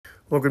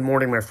Well, good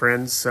morning, my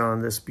friends,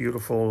 on this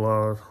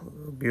beautiful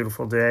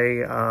day.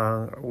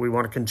 We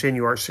want to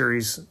continue our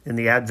series in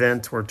the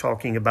Advent. We're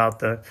talking about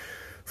the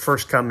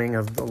first coming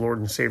of the Lord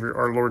and Savior,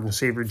 our Lord and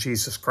Savior,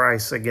 Jesus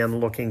Christ, again,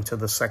 looking to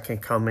the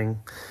second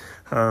coming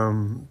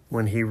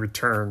when he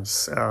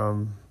returns.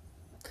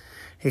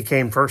 He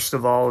came, first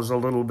of all, as a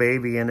little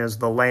baby and as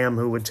the Lamb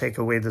who would take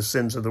away the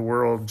sins of the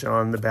world.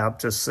 John the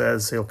Baptist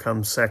says he'll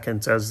come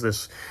second as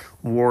this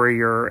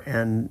warrior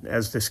and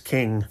as this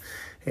king.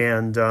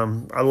 And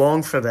I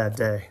long for that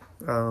day.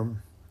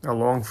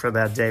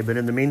 But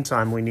in the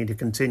meantime, we need to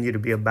continue to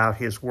be about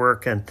his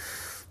work, and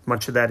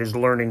much of that is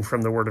learning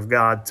from the Word of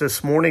God.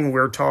 This morning,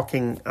 we're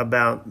talking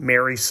about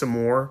Mary some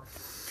more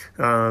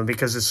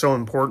because it's so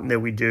important that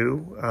we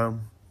do.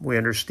 We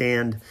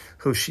understand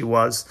who she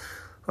was.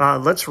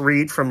 Let's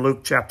read from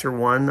Luke chapter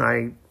 1.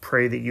 I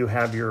pray that you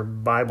have your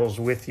Bibles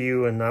with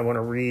you, and I want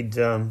to read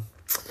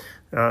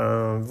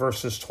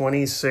verses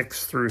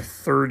 26 through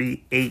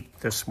 38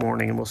 this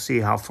morning, and we'll see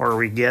how far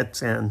we get.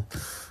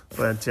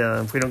 But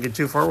if we don't get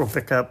too far, we'll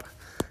pick up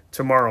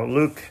tomorrow.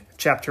 Luke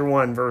chapter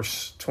 1,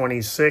 verse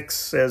 26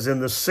 says, in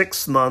the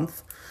 6th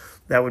month,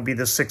 that would be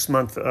the 6th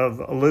month of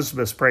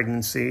Elizabeth's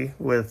pregnancy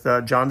with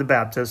John the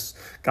Baptist,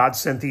 God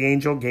sent the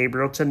angel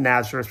Gabriel to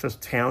Nazareth, a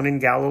town in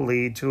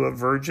Galilee, to a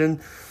virgin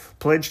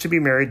pledged to be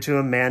married to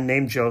a man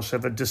named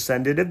Joseph, a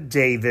descendant of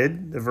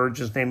David. The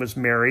virgin's name was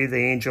Mary. The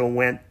angel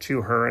went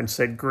to her and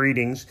said,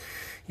 greetings,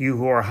 you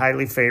who are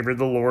highly favored,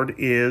 the Lord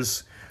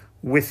is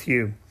with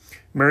you.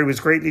 Mary was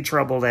greatly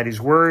troubled at his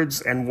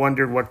words and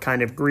wondered what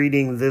kind of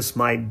greeting this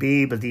might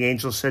be. But the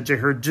angel said to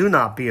her, do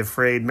not be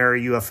afraid,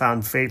 Mary, you have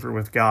found favor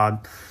with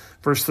God.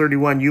 Verse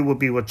 31, you will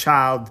be with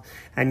child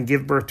and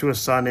give birth to a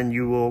son, and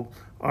you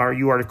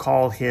are to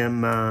call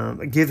him,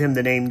 give him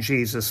the name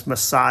Jesus,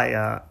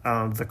 Messiah,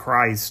 the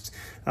Christ.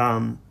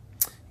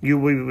 You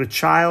will be with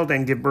child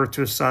and give birth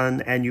to a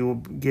son, and you will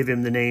give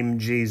him the name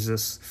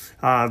Jesus.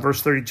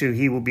 Verse 32,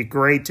 he will be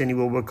great, and he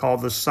will be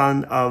called the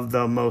Son of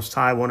the Most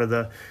High. One of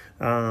the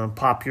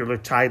popular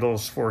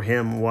titles for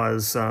him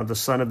was the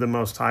Son of the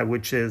Most High,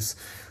 which is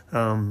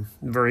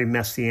very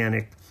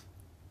messianic.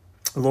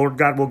 The Lord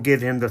God will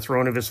give him the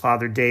throne of his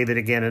father David.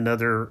 Again,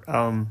 another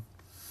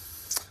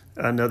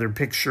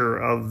picture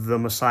of the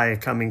Messiah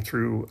coming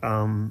through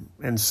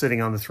and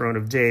sitting on the throne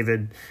of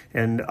David.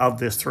 And of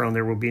this throne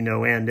there will be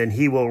no end. And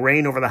he will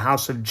reign over the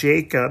house of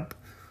Jacob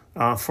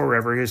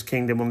forever. His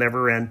kingdom will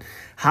never end.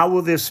 How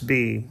will this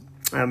be?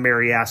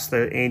 Mary asked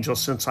the angel,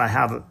 since I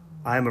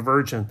am a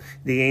virgin.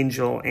 The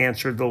angel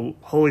answered, the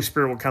Holy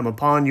Spirit will come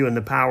upon you, and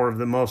the power of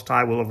the Most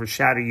High will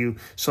overshadow you.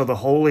 So the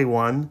Holy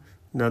One,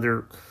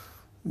 another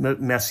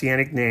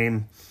messianic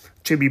name,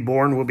 to be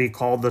born will be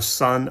called the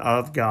Son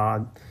of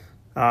God.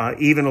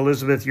 Even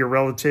Elizabeth, your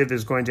relative,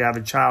 is going to have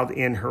a child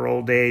in her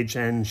old age,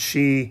 and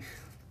she,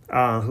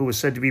 who was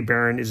said to be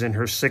barren, is in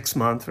her 6th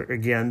month.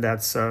 Again,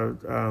 that's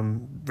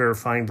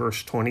verifying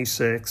verse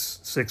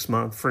 26, 6th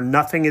month. For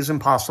nothing is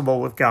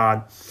impossible with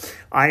God.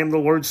 I am the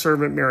Lord's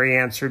servant, Mary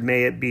answered.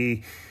 May it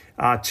be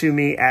to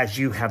me as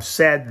you have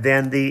said.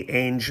 Then the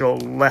angel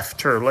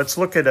left her. Let's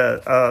look at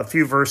a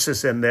few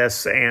verses in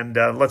this, and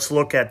let's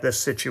look at this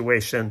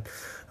situation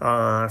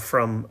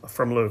from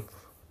Luke.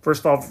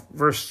 First of all,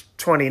 verse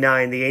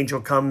 29, the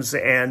angel comes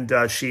and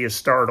she is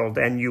startled,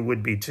 and you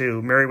would be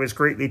too. Mary was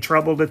greatly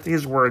troubled at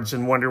his words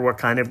and wondered what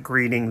kind of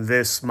greeting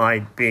this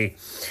might be.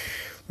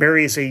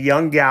 Mary is a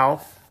young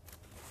gal.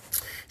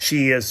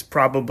 She is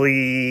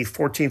probably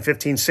 14,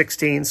 15,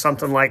 16,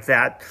 something like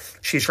that.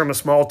 She's from a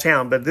small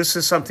town, but this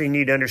is something you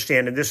need to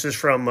understand, and this is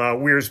from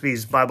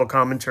Wiersbe's Bible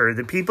commentary.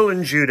 The people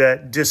in Judah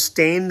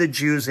disdained the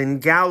Jews in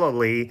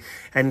Galilee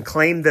and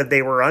claimed that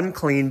they were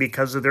unclean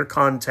because of their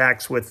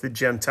contacts with the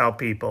Gentile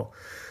people.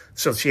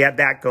 So she had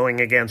that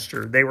going against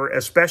her. They were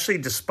especially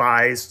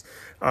despised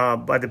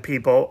by the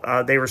people.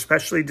 They were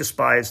especially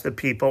despised the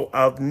people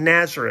of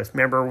Nazareth.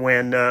 Remember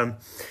when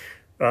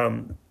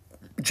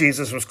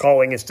Jesus was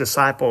calling his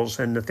disciples,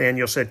 and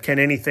Nathanael said, can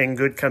anything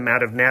good come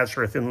out of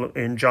Nazareth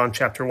in John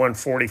chapter 1,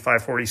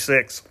 45,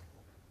 46.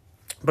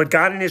 But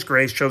God in his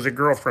grace chose a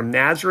girl from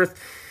Nazareth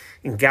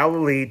in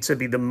Galilee to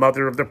be the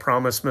mother of the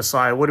promised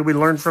Messiah. What do we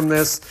learn from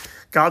this?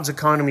 God's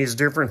economy is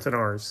different than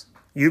ours.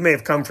 You may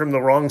have come from the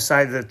wrong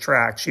side of the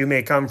tracks. You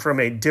may come from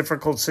a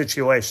difficult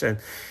situation.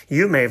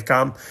 You may have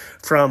come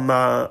from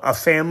a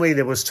family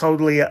that was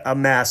totally a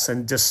mess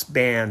and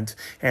disbanded,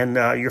 and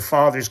your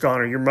father's gone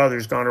or your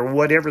mother's gone or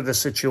whatever the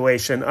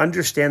situation.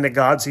 Understand that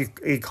God's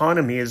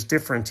economy is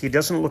different. He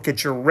doesn't look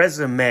at your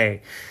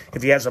resume.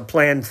 If he has a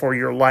plan for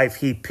your life,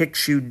 he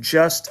picks you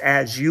just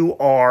as you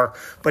are,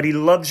 but he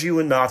loves you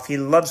enough. He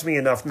loves me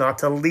enough not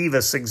to leave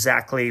us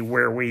exactly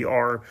where we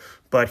are,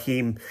 but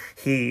he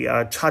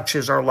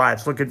touches our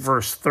lives. Look at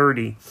verse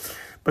 30.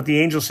 But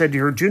the angel said to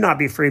her, do not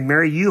be afraid,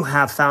 Mary, you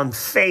have found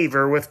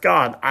favor with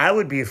God. I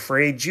would be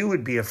afraid, you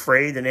would be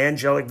afraid, an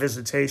angelic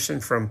visitation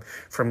from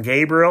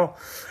Gabriel.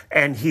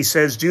 And he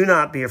says, do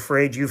not be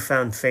afraid, you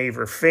found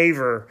favor.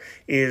 Favor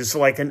is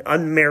like an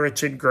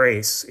unmerited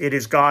grace. It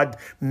is God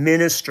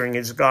ministering,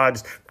 it's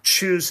God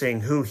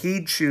choosing who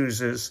he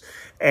chooses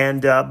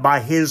and by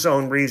his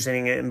own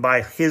reasoning and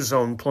by his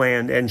own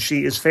plan, and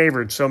she is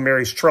favored. So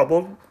Mary's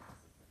troubled.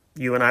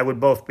 You and I would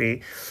both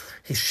be.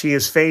 She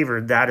is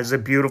favored. That is a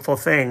beautiful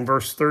thing.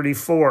 Verse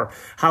 34,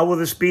 how will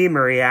this be,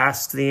 Mary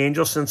asked the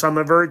angel, since I'm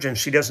a virgin?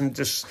 She doesn't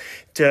just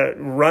to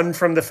run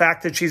from the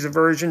fact that she's a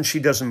virgin. She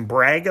doesn't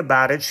brag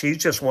about it. She's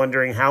just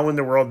wondering how in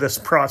the world this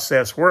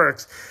process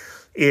works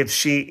if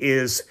she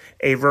is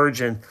a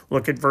virgin.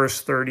 Look at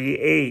verse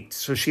 38.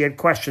 So she had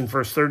questions.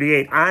 Verse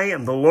 38, I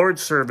am the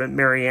Lord's servant,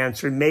 Mary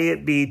answered. May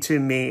it be to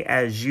me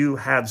as you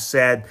have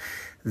said.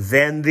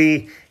 Then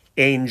the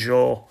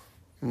angel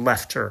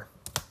left her.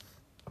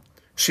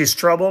 She's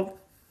troubled.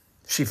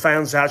 She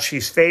finds out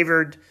she's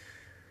favored.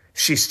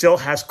 She still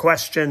has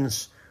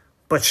questions,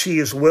 but she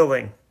is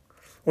willing.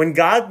 When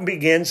God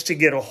begins to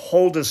get a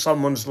hold of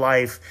someone's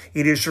life,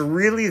 it is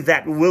really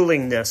that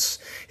willingness.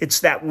 It's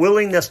that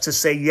willingness to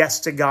say yes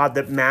to God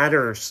that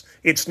matters.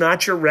 It's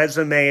not your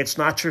resume. It's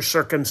not your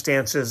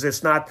circumstances.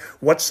 It's not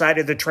what side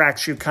of the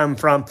tracks you come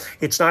from.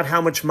 It's not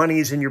how much money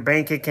is in your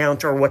bank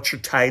account or what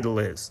your title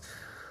is.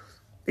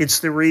 It's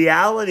the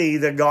reality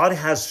that God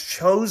has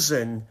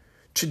chosen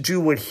to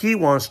do what he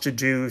wants to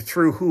do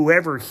through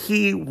whoever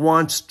he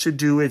wants to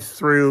do it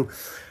through.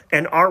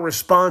 And our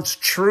response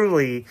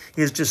truly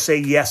is to say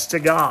yes to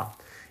God.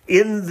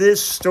 In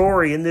this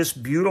story, in this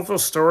beautiful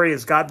story,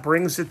 as God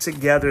brings it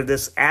together,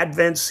 this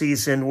Advent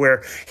season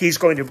where he's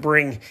going to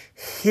bring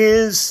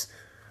his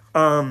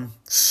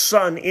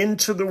son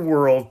into the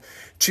world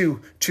to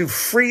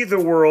free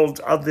the world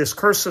of this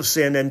curse of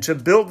sin and to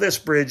build this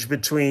bridge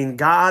between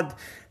God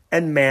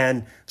and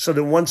man so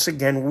that once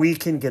again we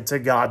can get to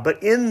God.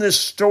 But in this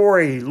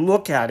story,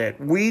 look at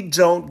it. We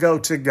don't go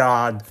to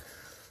God.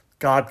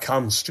 God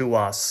comes to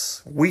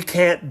us. We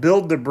can't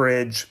build the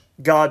bridge.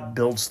 God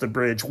builds the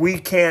bridge. We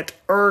can't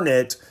earn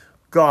it.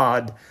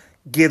 God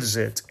gives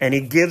it. And he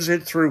gives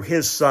it through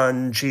his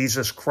son,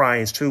 Jesus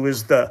Christ, who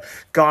is the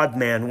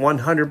God-man,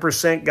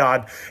 100%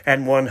 God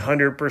and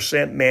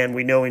 100% man.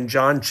 We know in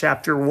John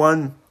chapter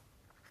 1,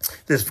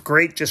 this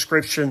great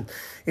description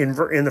in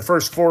the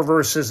first 4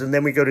 verses, and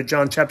then we go to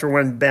John chapter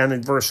 1, Ben,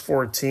 in verse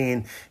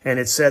 14, and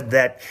it said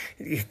that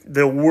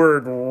the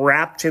Word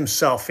wrapped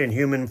himself in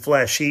human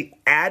flesh. He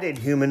added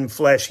human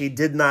flesh. He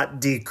did not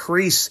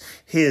decrease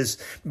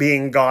his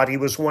being God. He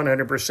was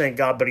 100%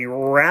 God, but he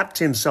wrapped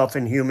himself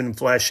in human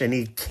flesh, and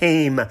he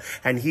came,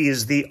 and he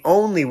is the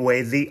only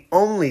way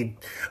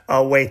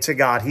to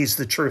God. He's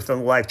the truth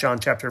and life, John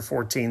chapter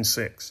 14,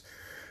 6.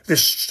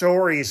 This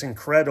story is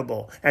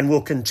incredible, and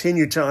we'll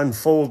continue to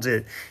unfold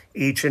it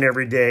each and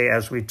every day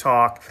as we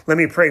talk. Let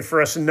me pray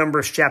for us in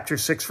Numbers chapter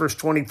 6, verse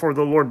 24.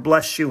 The Lord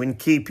bless you and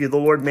keep you. The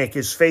Lord make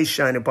his face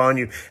shine upon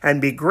you and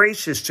be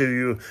gracious to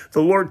you.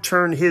 The Lord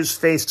turn his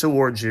face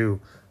towards you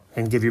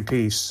and give you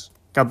peace.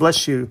 God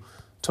bless you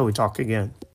till we talk again.